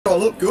Oh,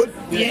 look good.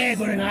 Yeah,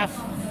 good enough.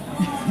 How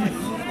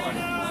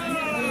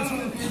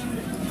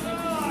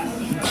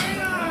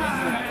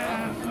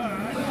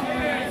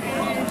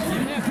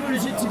good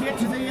is it to get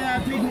to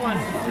the big one?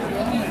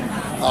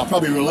 Oh,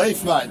 probably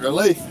relief, mate.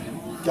 Relief.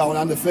 Going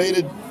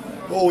undefeated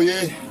all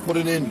year,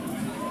 putting in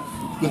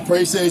the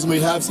pre-season we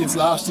have since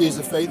last year's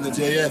defeat in the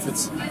GF.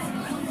 It's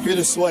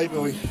bittersweet,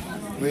 but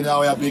we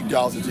know our big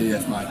goals at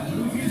GF, mate.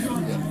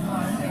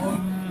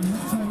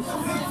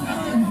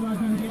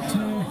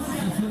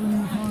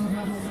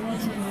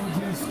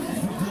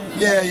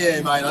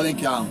 Yeah, mate. I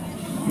think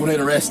we'll need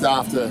a rest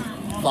after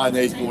playing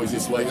these boys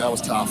this week. That was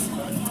tough.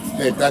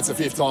 That's the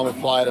 5th time we've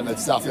played, and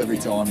it's tough every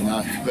time, you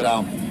know. But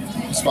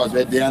I suppose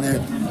we're down there,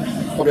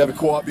 probably have a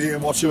quiet beer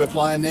and watch who we're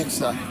playing next.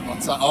 So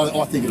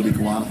I think it'll be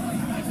Kawana.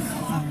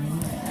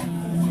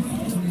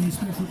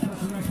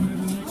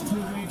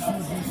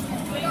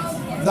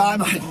 No,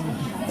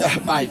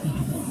 mate.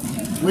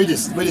 We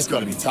just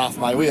got to be tough,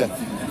 mate.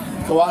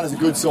 Kawana's a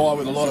good side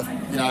with a lot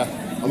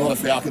of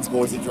Falcons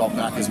boys that drop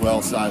back as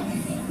well. So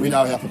we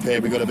know how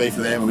prepared we've got to be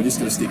for them, and we're just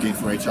going to stick in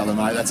for each other,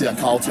 mate. That's our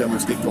culture, and we'll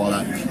stick by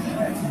that.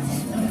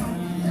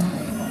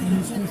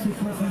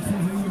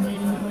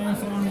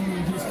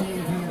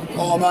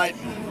 Oh, mate,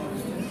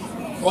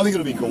 I think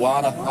it'll be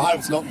Kawana. I hope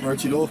it's not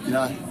Maroochydore, you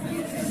know.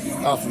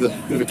 After the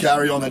bit of a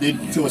carry-on they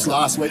did to us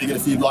last week to get a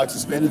few blokes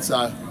suspended,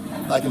 so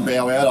they can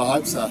bow out, I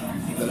hope so.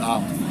 But I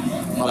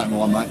don't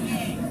mind, mate.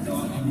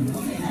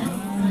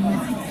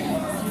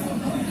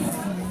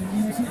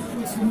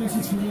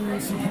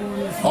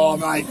 Oh,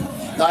 mate,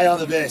 they are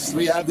the best.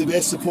 We have the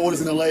best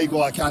supporters in the league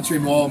by a country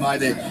mile, mate.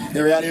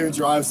 They're out here in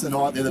droves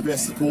tonight. They're the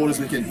best supporters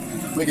we can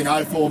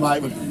hope for,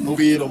 mate. We'll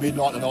be here till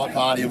midnight tonight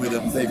partying with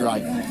them. They're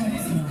great.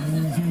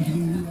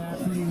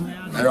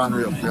 They're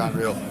unreal. They're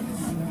unreal.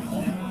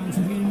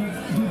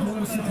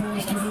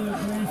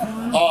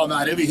 Oh,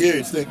 mate, it'll be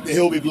huge. The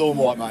hill will be blue and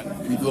white, mate.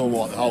 It'll be blue and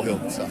white, the whole hill.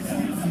 So.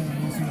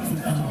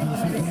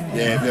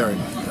 Yeah, very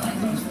much.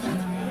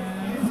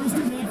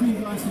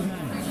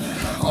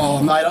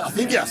 Oh, mate, I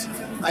think our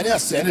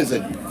centres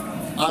are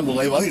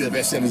unbelievable. I think they're the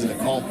best centres in the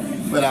comp.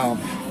 But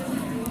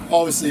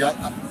obviously, our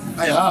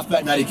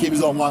halfback, Matty Kibb,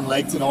 is on one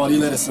leg tonight. He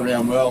led us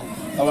around well.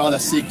 Our other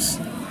 6,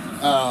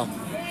 I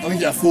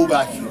think our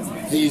fullback,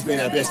 he's been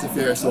our best and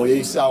fairest all year.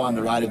 He's so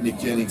underrated, Nick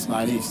Jennings,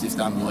 mate. He's just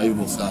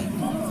unbelievable. So,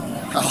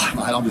 oh,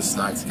 mate, I'm just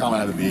stoked. Come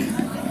and have a beer.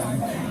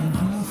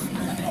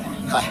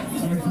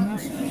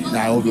 Hey.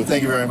 No, all good.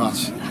 Thank you very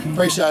much.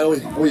 Appreciate all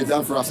you've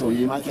done for us all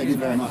year, mate. Thank you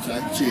very much.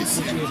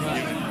 Cheers.